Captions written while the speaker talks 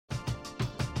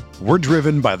We're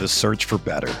driven by the search for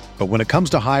better. But when it comes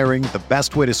to hiring, the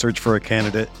best way to search for a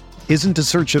candidate isn't to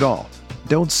search at all.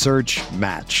 Don't search,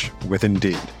 match with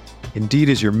Indeed. Indeed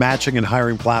is your matching and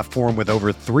hiring platform with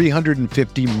over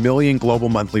 350 million global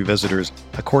monthly visitors,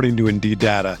 according to Indeed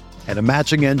data, and a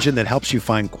matching engine that helps you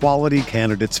find quality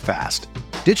candidates fast.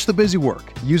 Ditch the busy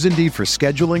work. Use Indeed for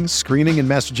scheduling, screening, and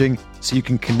messaging so you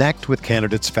can connect with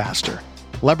candidates faster.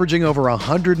 Leveraging over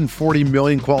 140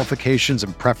 million qualifications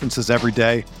and preferences every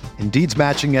day, Indeed's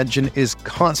matching engine is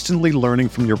constantly learning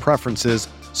from your preferences,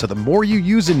 so the more you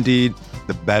use Indeed,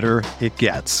 the better it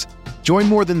gets. Join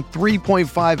more than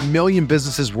 3.5 million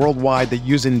businesses worldwide that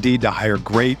use Indeed to hire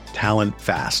great talent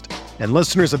fast. And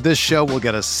listeners of this show will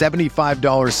get a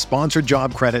 $75 sponsored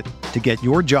job credit to get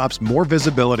your jobs more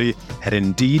visibility at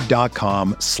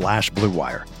Indeed.com/Blue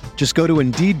Wire. Just go to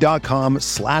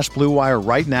Indeed.com/Blue Wire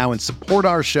right now and support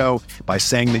our show by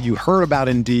saying that you heard about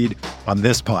Indeed on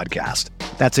this podcast.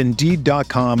 That's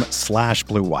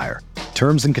Indeed.com/Blue Wire.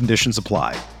 Terms and conditions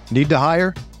apply. Need to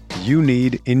hire? You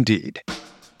need Indeed.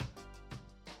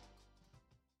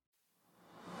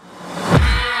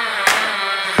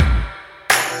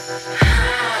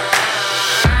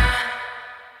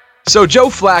 So Joe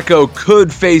Flacco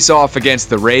could face off against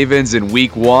the Ravens in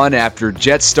Week 1 after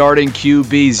Jets starting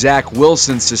QB Zach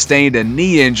Wilson sustained a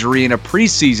knee injury in a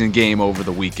preseason game over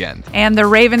the weekend. And the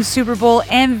Ravens Super Bowl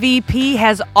MVP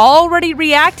has already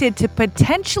reacted to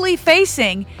potentially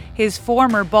facing his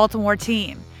former Baltimore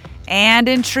team. And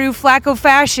in true Flacco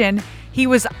fashion, he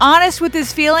was honest with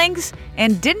his feelings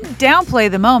and didn't downplay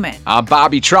the moment. I'm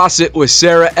Bobby Trossett with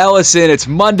Sarah Ellison. It's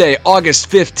Monday, August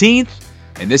 15th.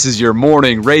 And this is your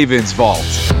morning Ravens Vault.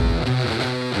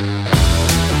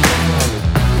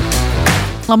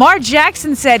 Lamar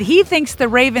Jackson said he thinks the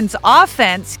Ravens'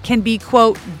 offense can be,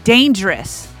 quote,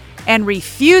 dangerous, and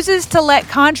refuses to let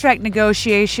contract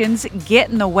negotiations get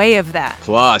in the way of that.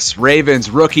 Plus, Ravens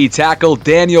rookie tackle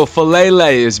Daniel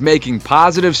Falele is making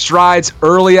positive strides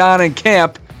early on in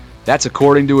camp. That's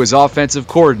according to his offensive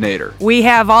coordinator. We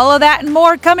have all of that and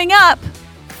more coming up.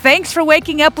 Thanks for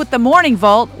waking up with the Morning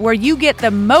Vault, where you get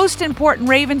the most important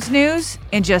Ravens news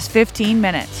in just 15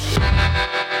 minutes.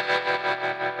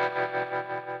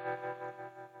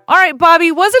 All right,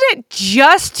 Bobby, wasn't it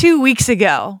just 2 weeks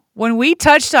ago when we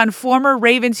touched on former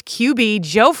Ravens QB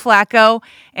Joe Flacco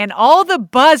and all the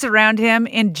buzz around him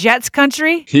in Jets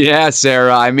country? Yeah,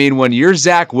 Sarah. I mean, when you're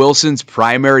Zach Wilson's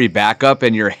primary backup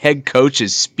and your head coach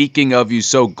is speaking of you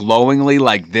so glowingly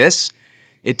like this,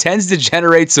 it tends to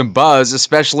generate some buzz,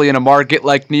 especially in a market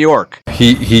like New York.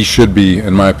 He should be,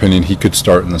 in my opinion, he could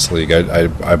start in this league.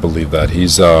 I believe that.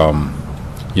 He's,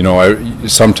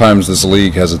 sometimes this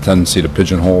league has a tendency to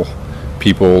pigeonhole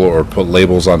people or put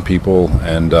labels on people,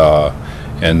 and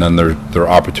then their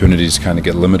opportunities kind of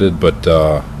get limited. But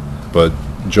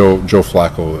Joe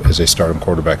Flacco is a starting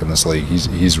quarterback in this league.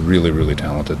 He's really, really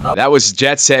talented. That was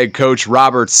Jets head coach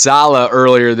Robert Saleh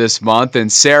earlier this month.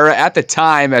 And Sarah, at the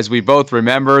time, as we both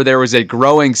remember, there was a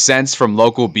growing sense from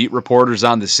local beat reporters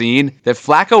on the scene that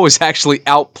Flacco was actually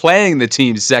outplaying the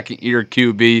team's second-year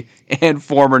QB and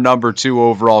former number 2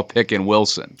 overall pick in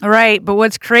Wilson. Right, but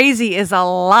what's crazy is a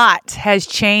lot has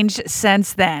changed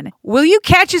since then. Will you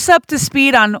catch us up to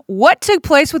speed on what took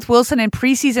place with Wilson in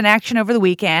preseason action over the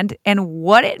weekend and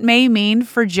what it may mean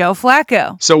for Joe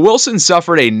Flacco? So Wilson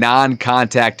suffered a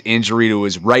non-contact injury to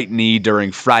his right knee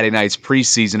during Friday night's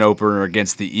preseason opener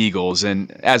against the Eagles,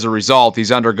 and as a result,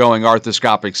 he's undergoing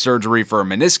arthroscopic surgery for a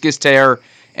meniscus tear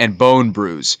and bone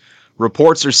bruise.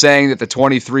 Reports are saying that the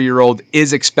 23-year-old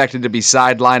is expected to be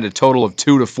sidelined a total of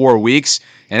 2 to 4 weeks.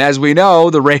 And as we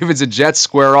know, the Ravens and Jets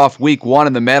square off Week 1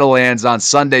 in the Meadowlands on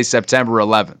Sunday, September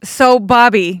 11th. So,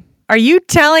 Bobby, are you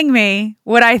telling me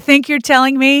what I think you're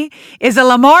telling me is a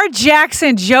Lamar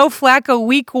Jackson-Joe Flacco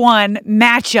Week 1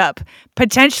 matchup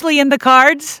potentially in the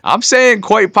cards? I'm saying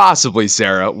quite possibly,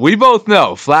 Sarah. We both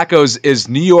know Flacco's is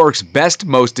New York's best,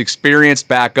 most experienced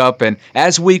backup. And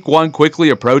as Week 1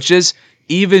 quickly approaches,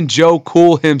 even Joe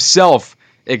Cool himself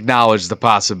acknowledged the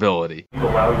possibility. You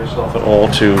allow yourself at all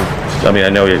to, I mean, I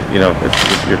know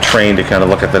you're trained to kind of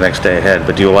look at the next day ahead,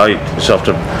 but do you allow yourself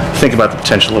to think about the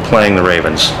potential of playing the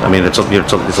Ravens? I mean, it's a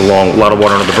lot of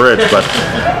water under the bridge, but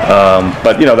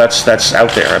that's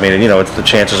out there. I mean, the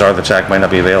chances are the tack might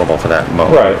not be available for that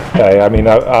moment. Right. I mean,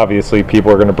 obviously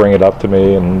people are going to bring it up to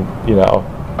me, and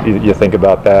you think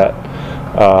about that.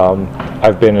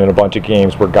 I've been in a bunch of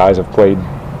games where guys have played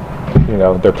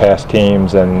their past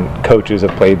teams, and coaches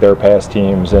have played their past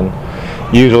teams, and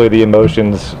usually the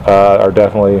emotions are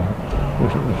definitely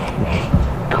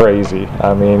crazy.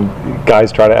 I mean,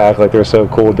 guys try to act like they're so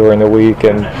cool during the week,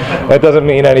 and that doesn't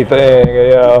mean anything,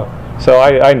 So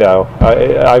I know.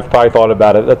 I've probably thought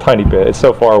about it a tiny bit. It's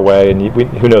so far away, and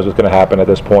who knows what's going to happen at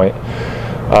this point.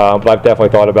 But I've definitely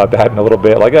thought about that in a little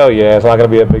bit. Like, oh yeah, it's not going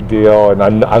to be a big deal, and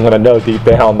I'm going to know deep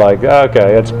down, like,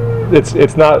 okay,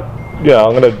 it's not.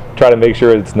 I'm going to try to make sure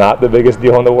it's not the biggest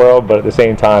deal in the world, but at the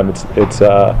same time, it's.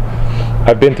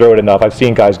 I've been through it enough. I've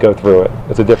seen guys go through it.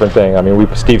 It's a different thing. I mean,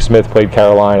 Steve Smith played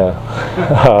Carolina.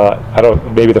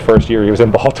 Maybe the first year he was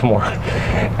in Baltimore.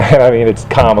 And I mean, it's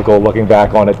comical looking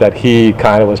back on it that he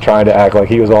kind of was trying to act like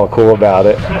he was all cool about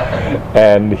it.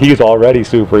 And he's already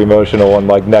super emotional and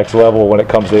like next level when it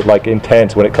comes to like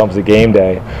intense when it comes to game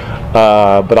day.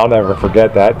 But I'll never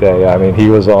forget that day. I mean, he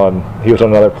was on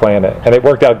another planet, and it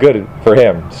worked out good for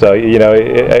him. So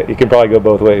it can probably go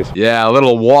both ways. Yeah, a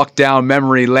little walk down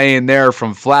memory lane there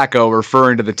from Flacco,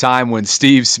 referring to the time when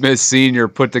Steve Smith Sr.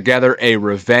 put together a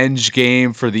revenge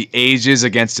game for the ages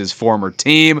against his former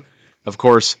team. Of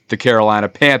course, the Carolina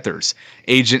Panthers.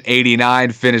 Agent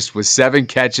 89 finished with 7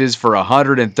 catches for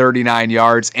 139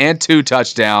 yards and 2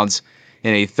 touchdowns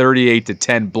in a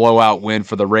 38-10 blowout win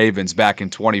for the Ravens back in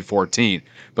 2014.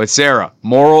 But Sarah,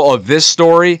 moral of this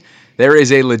story, there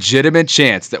is a legitimate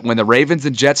chance that when the Ravens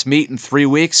and Jets meet in 3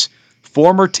 weeks,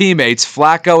 former teammates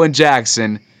Flacco and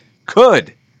Jackson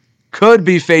could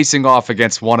be facing off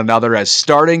against one another as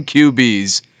starting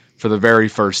QBs for the very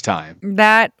first time.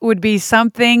 That would be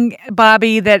something,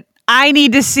 Bobby, that I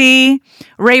need to see.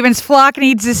 Ravens flock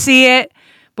needs to see it.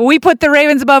 But we put the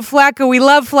Ravens above Flacco. We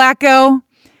love Flacco.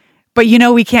 But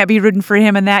we can't be rooting for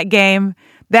him in that game.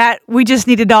 That we just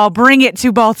needed to all bring it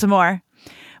to Baltimore.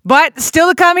 But still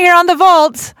to come here on the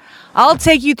Vault, I'll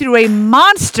take you through a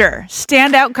monster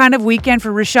standout kind of weekend for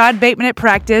Rashad Bateman at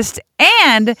practice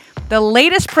and the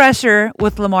latest presser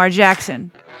with Lamar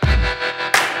Jackson.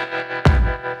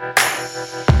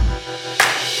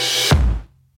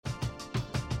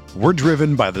 We're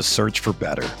driven by the search for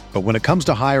better. But when it comes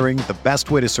to hiring, the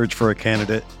best way to search for a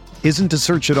candidate isn't to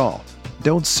search at all.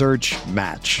 Don't search,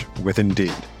 match with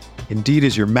Indeed. Indeed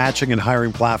is your matching and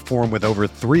hiring platform with over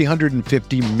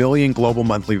 350 million global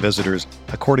monthly visitors,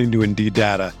 according to Indeed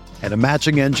data, and a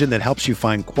matching engine that helps you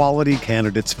find quality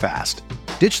candidates fast.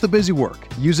 Ditch the busy work.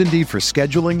 Use Indeed for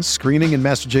scheduling, screening, and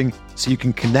messaging so you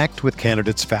can connect with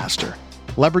candidates faster.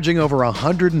 Leveraging over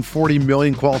 140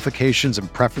 million qualifications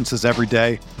and preferences every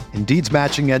day, Indeed's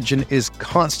matching engine is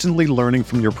constantly learning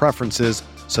from your preferences,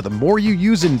 so the more you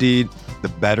use Indeed, the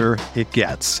better it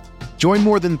gets. Join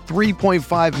more than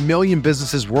 3.5 million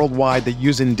businesses worldwide that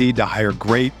use Indeed to hire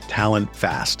great talent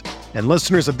fast. And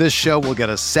listeners of this show will get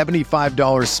a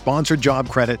 $75 sponsored job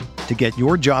credit to get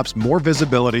your jobs more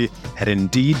visibility at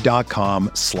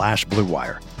Indeed.com/Blue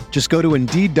Wire. Just go to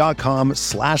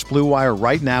Indeed.com/Blue Wire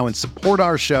right now and support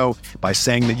our show by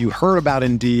saying that you heard about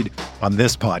Indeed on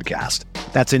this podcast.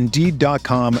 That's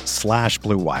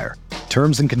Indeed.com/Blue Wire.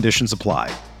 Terms and conditions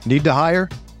apply. Need to hire?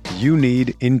 You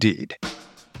need Indeed.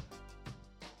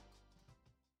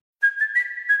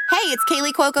 Hey, it's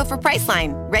Kaylee Cuoco for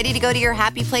Priceline. Ready to go to your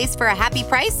happy place for a happy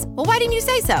price? Well, why didn't you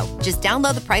say so? Just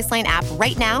download the Priceline app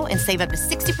right now and save up to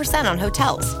 60% on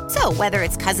hotels. So whether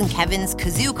it's Cousin Kevin's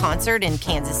Kazoo Concert in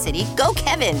Kansas City, go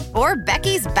Kevin, or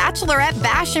Becky's Bachelorette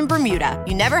Bash in Bermuda,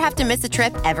 you never have to miss a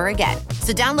trip ever again.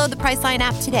 So download the Priceline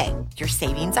app today. Your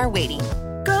savings are waiting.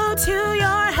 Go to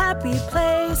your happy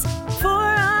place for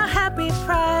a happy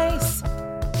price.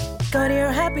 Go to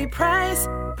your happy price,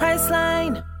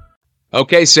 Priceline.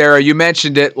 Okay, Sarah, you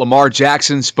mentioned it. Lamar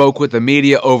Jackson spoke with the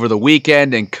media over the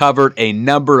weekend and covered a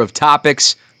number of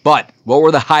topics. But what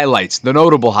were the highlights, the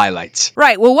notable highlights?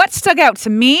 Right. Well, what stuck out to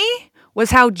me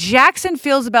was how Jackson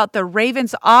feels about the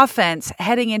Ravens offense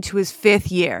heading into his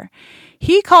 5th year.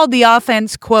 He called the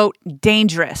offense, quote,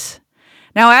 dangerous.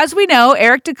 Now, as we know,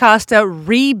 Eric DeCosta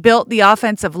rebuilt the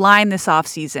offensive line this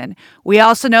offseason. We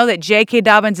also know that J.K.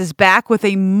 Dobbins is back with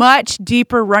a much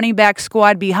deeper running back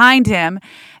squad behind him.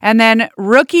 And then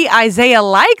rookie Isaiah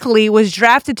Likely was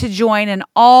drafted to join an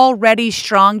already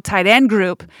strong tight end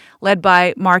group led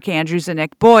by Mark Andrews and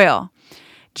Nick Boyle.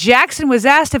 Jackson was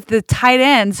asked if the tight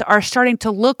ends are starting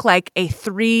to look like a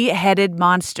 3-headed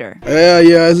monster. Yeah,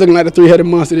 it's looking like a 3-headed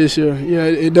monster this year. Yeah,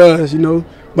 it does,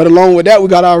 But along with that, we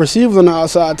got our receivers on the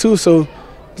outside too, so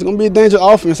it's going to be a dangerous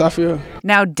offense, I feel.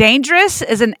 Now, dangerous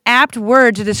is an apt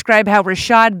word to describe how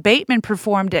Rashad Bateman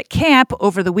performed at camp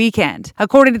over the weekend.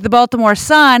 According to the Baltimore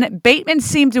Sun, Bateman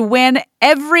seemed to win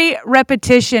every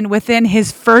repetition within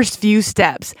his first few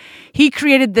steps. He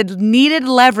created the needed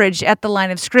leverage at the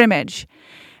line of scrimmage.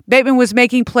 Bateman was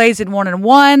making plays in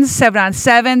 1-on-1s,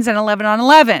 7-on-7s, and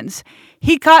 11-on-11s.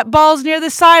 He caught balls near the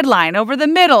sideline, over the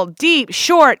middle, deep,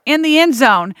 short, in the end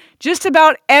zone, just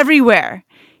about everywhere.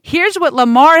 Here's what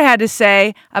Lamar had to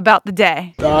say about the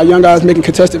day. Young guy's making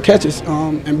contested catches.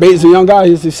 And Bates is a young guy.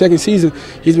 He's his second season.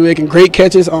 He's been making great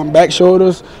catches, back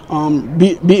shoulders,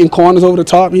 beating corners over the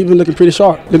top. He's been looking pretty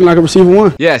sharp, looking like a receiver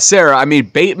one. Yeah, Sarah, I mean,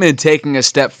 Bateman taking a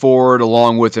step forward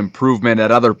along with improvement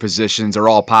at other positions are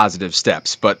all positive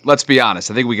steps. But let's be honest,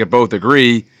 I think we could both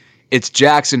agree it's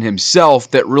Jackson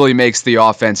himself that really makes the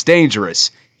offense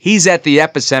dangerous. He's at the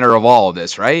epicenter of all of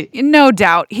this, right? No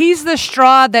doubt. He's the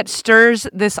straw that stirs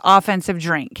this offensive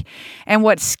drink. And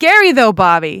what's scary, though,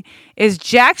 Bobby, is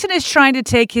Jackson is trying to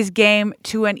take his game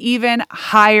to an even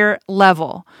higher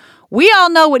level. We all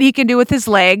know what he can do with his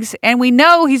legs, and we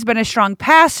know he's been a strong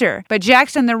passer. But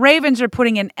Jackson, the Ravens are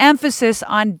putting an emphasis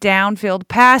on downfield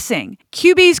passing.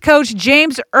 QB's coach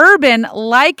James Urban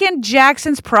likened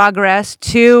Jackson's progress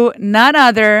to none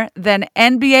other than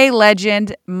NBA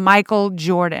legend Michael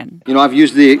Jordan. You know, I've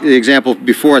used the example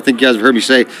before. I think you guys have heard me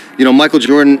say, you know, Michael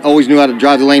Jordan always knew how to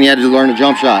drive the lane. He had to learn a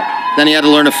jump shot. Then he had to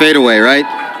learn a fadeaway, right?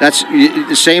 That's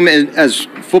the same as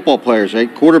football players, right?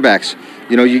 Quarterbacks.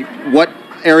 You know, what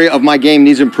area of my game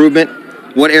needs improvement?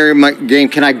 What area of my game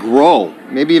can I grow?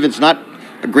 Maybe if it's not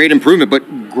a great improvement, but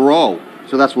grow.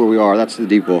 So that's where we are. That's the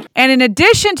deep ball. And in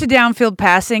addition to downfield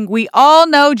passing, we all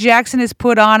know Jackson has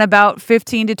put on about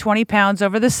 15 to 20 pounds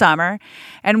over the summer.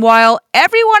 And while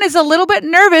everyone is a little bit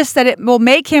nervous that it will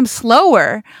make him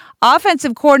slower,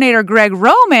 offensive coordinator Greg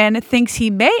Roman thinks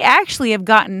he may actually have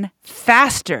gotten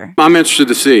faster. I'm interested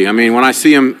to see. I mean, when I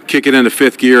see him kick it into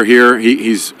fifth gear here,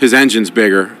 his engine's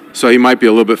bigger. So he might be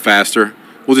a little bit faster.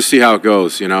 We'll just see how it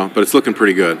goes, you know, but it's looking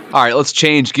pretty good. All right, let's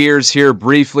change gears here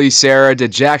briefly, Sarah.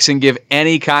 Did Jackson give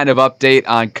any kind of update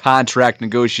on contract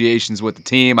negotiations with the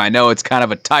team? I know it's kind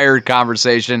of a tired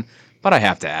conversation, but I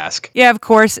have to ask. Yeah, of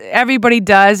course, everybody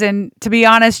does. And to be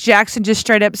honest, Jackson just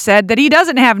straight up said that he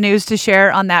doesn't have news to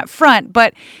share on that front.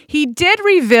 But he did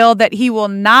reveal that he will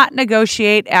not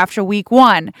negotiate after week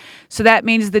 1. So that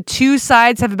means the two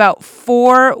sides have about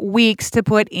 4 weeks to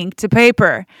put ink to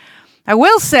paper. I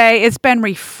will say it's been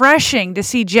refreshing to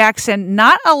see Jackson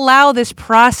not allow this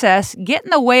process get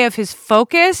in the way of his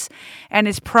focus and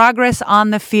his progress on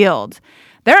the field.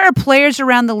 There are players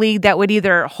around the league that would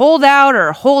either hold out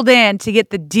or hold in to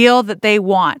get the deal that they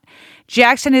want.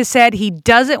 Jackson has said he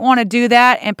doesn't want to do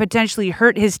that and potentially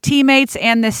hurt his teammates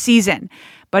and this season.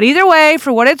 But either way,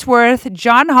 for what it's worth,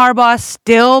 John Harbaugh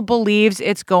still believes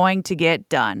it's going to get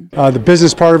done. The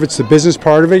business part of it's the business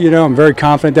part of it. You know, I'm very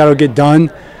confident that'll get done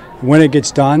when it gets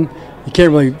done. You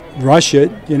can't really rush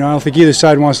it. You know, I don't think either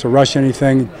side wants to rush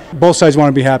anything. Both sides want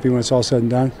to be happy when it's all said and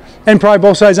done. And probably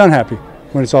both sides unhappy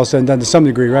when it's all said and done to some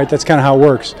degree, right? That's kind of how it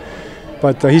works.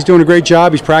 But he's doing a great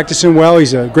job. He's practicing well.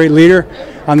 He's a great leader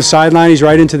on the sideline. He's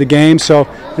right into the game.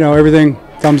 So, you know, everything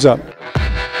thumbs up.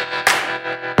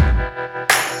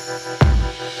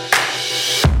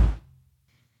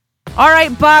 All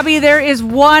right, Bobby, there is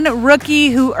one rookie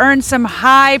who earned some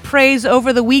high praise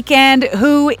over the weekend.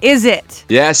 Who is it?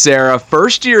 Yeah, Sarah.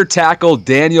 First-year tackle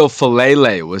Daniel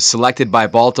Falele was selected by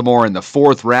Baltimore in the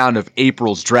 4th round of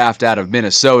April's draft out of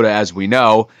Minnesota, as we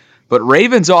know. But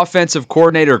Ravens offensive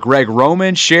coordinator Greg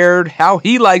Roman shared how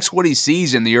he likes what he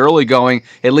sees in the early going,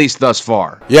 at least thus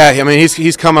far. Yeah, I mean,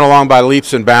 he's coming along by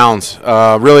leaps and bounds.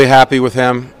 Really happy with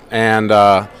him. And,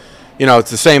 you know,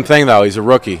 it's the same thing, though. He's a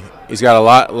rookie. He's got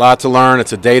a lot to learn.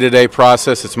 It's a day-to-day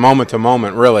process. It's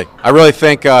moment-to-moment, really. I really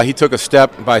think he took a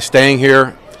step by staying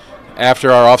here after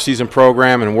our off-season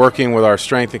program and working with our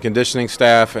strength and conditioning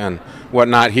staff and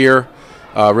whatnot here.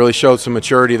 Really showed some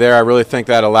maturity there. I really think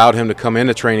that allowed him to come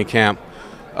into training camp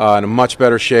in a much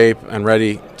better shape and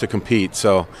ready to compete.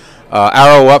 So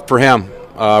arrow up for him.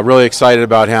 Really excited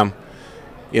about him.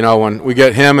 You know, when we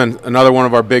get him and another one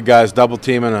of our big guys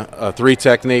double-teaming a 3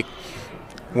 technique,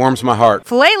 warms my heart.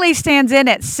 Falele stands in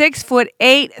at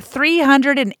 6'8",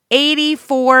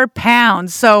 384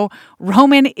 pounds. So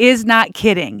Roman is not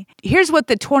kidding. Here's what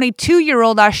the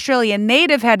 22-year-old Australian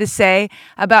native had to say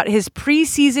about his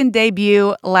preseason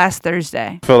debut last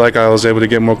Thursday. I feel like I was able to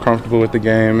get more comfortable with the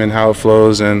game and how it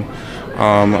flows. And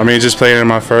I mean, just playing in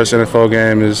my first NFL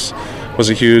game was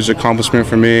a huge accomplishment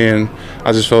for me, and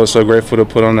I just felt so grateful to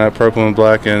put on that purple and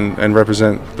black and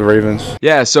represent the Ravens.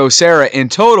 Yeah, so Sarah, in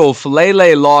total,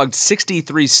 Falele logged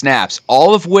 63 snaps,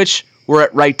 all of which were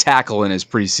at right tackle in his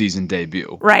preseason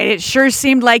debut. Right, it sure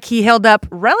seemed like he held up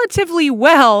relatively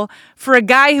well for a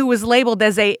guy who was labeled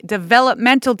as a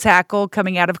developmental tackle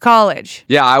coming out of college.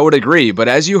 Yeah, I would agree, but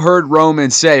as you heard Roman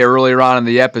say earlier on in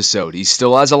the episode, he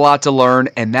still has a lot to learn,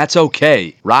 and that's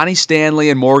okay. Ronnie Stanley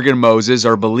and Morgan Moses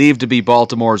are believed to be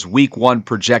Baltimore's Week 1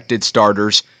 projected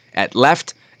starters at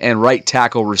left and right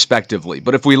tackle respectively.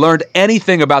 But if we learned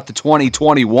anything about the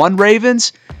 2021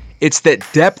 Ravens, It's that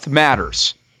depth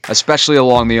matters, especially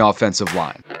along the offensive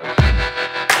line.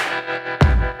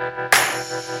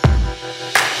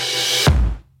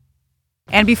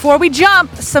 And before we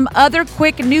jump, some other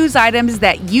quick news items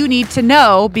that you need to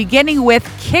know, beginning with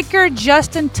kicker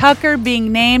Justin Tucker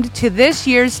being named to this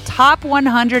year's top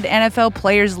 100 NFL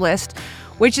players list,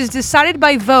 which is decided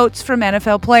by votes from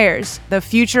NFL players. The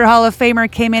future Hall of Famer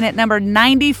came in at number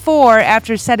 94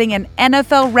 after setting an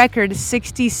NFL record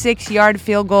 66-yard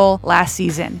field goal last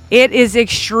season. It is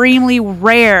extremely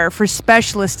rare for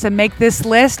specialists to make this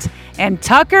list, and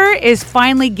Tucker is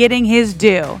finally getting his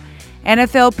due.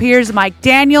 NFL peers Mike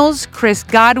Daniels, Chris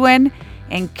Godwin,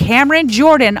 and Cameron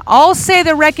Jordan all say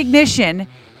the recognition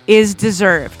is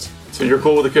deserved. So you're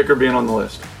cool with the kicker being on the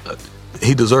list?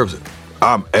 He deserves it.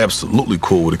 I'm absolutely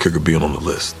cool with a kicker being on the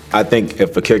list. I think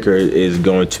if a kicker is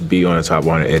going to be on the top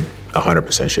 100, it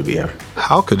 100% should be him.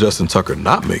 How could Justin Tucker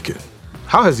not make it?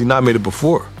 How has he not made it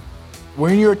before?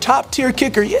 When you're a top-tier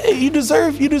kicker, yeah, you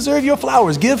deserve your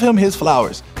flowers. Give him his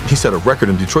flowers. He set a record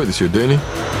in Detroit this year, didn't he?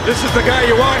 This is the guy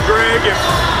you want, Greg.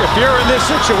 If you're in this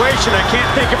situation, I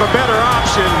can't think of a better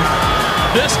option.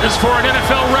 This is for an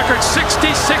NFL record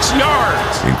 66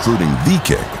 yards. Including the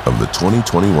kick of the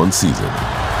 2021 season.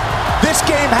 This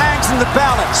game hangs in the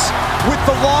balance with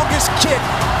the longest kick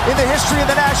in the history of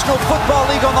the National Football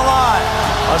League on the line.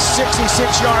 A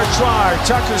 66-yard try.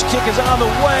 Tucker's kick is on the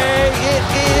way. It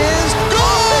is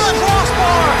good!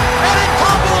 Crossbar! And it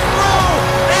tumbles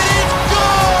through! It is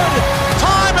good!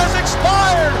 Time has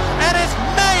expired, and it's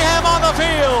mayhem on the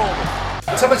field!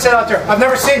 Someone said out there, I've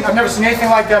never seen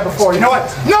anything like that before. You know what?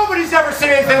 Nobody's ever seen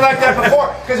anything like that before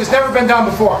because it's never been done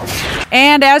before.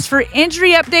 And as for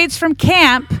injury updates from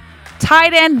camp,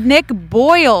 tight end Nick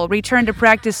Boyle returned to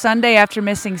practice Sunday after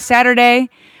missing Saturday.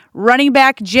 Running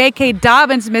back J.K.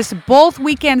 Dobbins missed both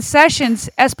weekend sessions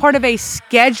as part of a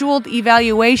scheduled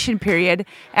evaluation period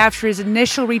after his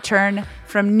initial return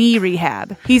from knee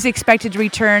rehab. He's expected to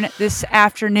return this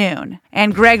afternoon.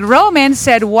 And Greg Roman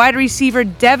said wide receiver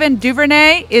Devin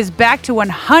Duvernay is back to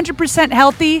 100%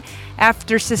 healthy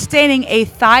after sustaining a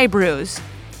thigh bruise.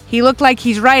 He looked like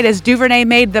he's right as Duvernay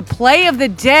made the play of the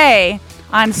day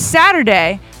on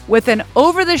Saturday with an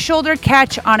over-the-shoulder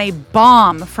catch on a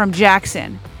bomb from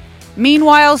Jackson.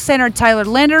 Meanwhile, center Tyler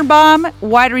Linderbaum,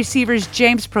 wide receivers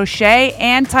James Prochet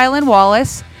and Tylan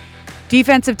Wallace,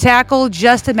 defensive tackle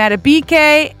Justin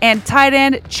Matabike, and tight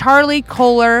end Charlie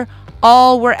Kohler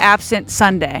all were absent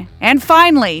Sunday. And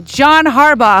finally, John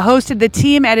Harbaugh hosted the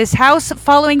team at his house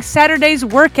following Saturday's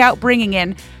workout, bringing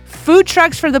in food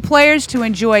trucks for the players to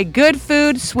enjoy good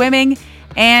food, swimming,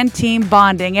 and team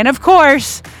bonding. And of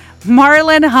course,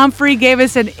 Marlon Humphrey gave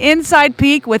us an inside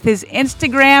peek with his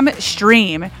Instagram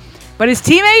stream. But his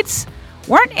teammates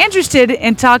weren't interested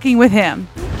in talking with him.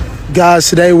 Guys,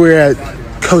 today we're at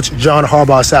Coach John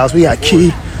Harbaugh's house. We got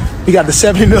Key. We got the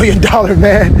 $70 million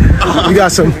man. We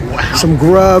got some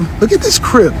grub. Look at this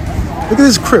crib. Look at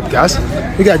this crib, guys.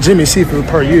 We got Jimmy Seafood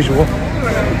per usual.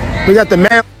 We got the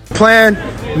man plan,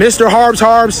 Mr. Harbs,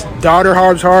 daughter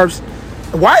Harbs,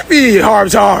 wifey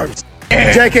Harbs.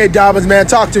 J.K. Dobbins, man,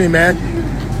 talk to me, man.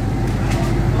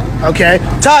 Okay.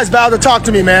 Ty's about to talk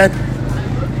to me, man.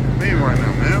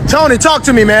 Tony, talk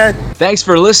to me, man. Thanks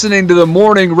for listening to the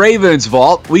Morning Ravens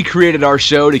Vault. We created our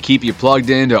show to keep you plugged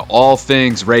into all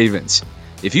things Ravens.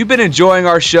 If you've been enjoying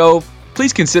our show,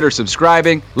 please consider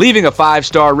subscribing, leaving a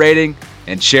 5-star rating,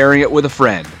 and sharing it with a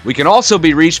friend. We can also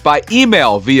be reached by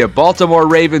email via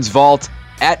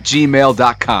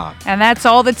BaltimoreRavensVault@gmail.com. And that's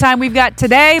all the time we've got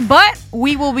today, but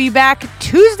we will be back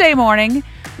Tuesday morning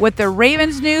with the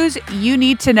Ravens news you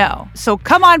need to know. So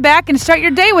come on back and start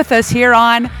your day with us here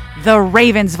on the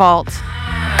Ravens Vault.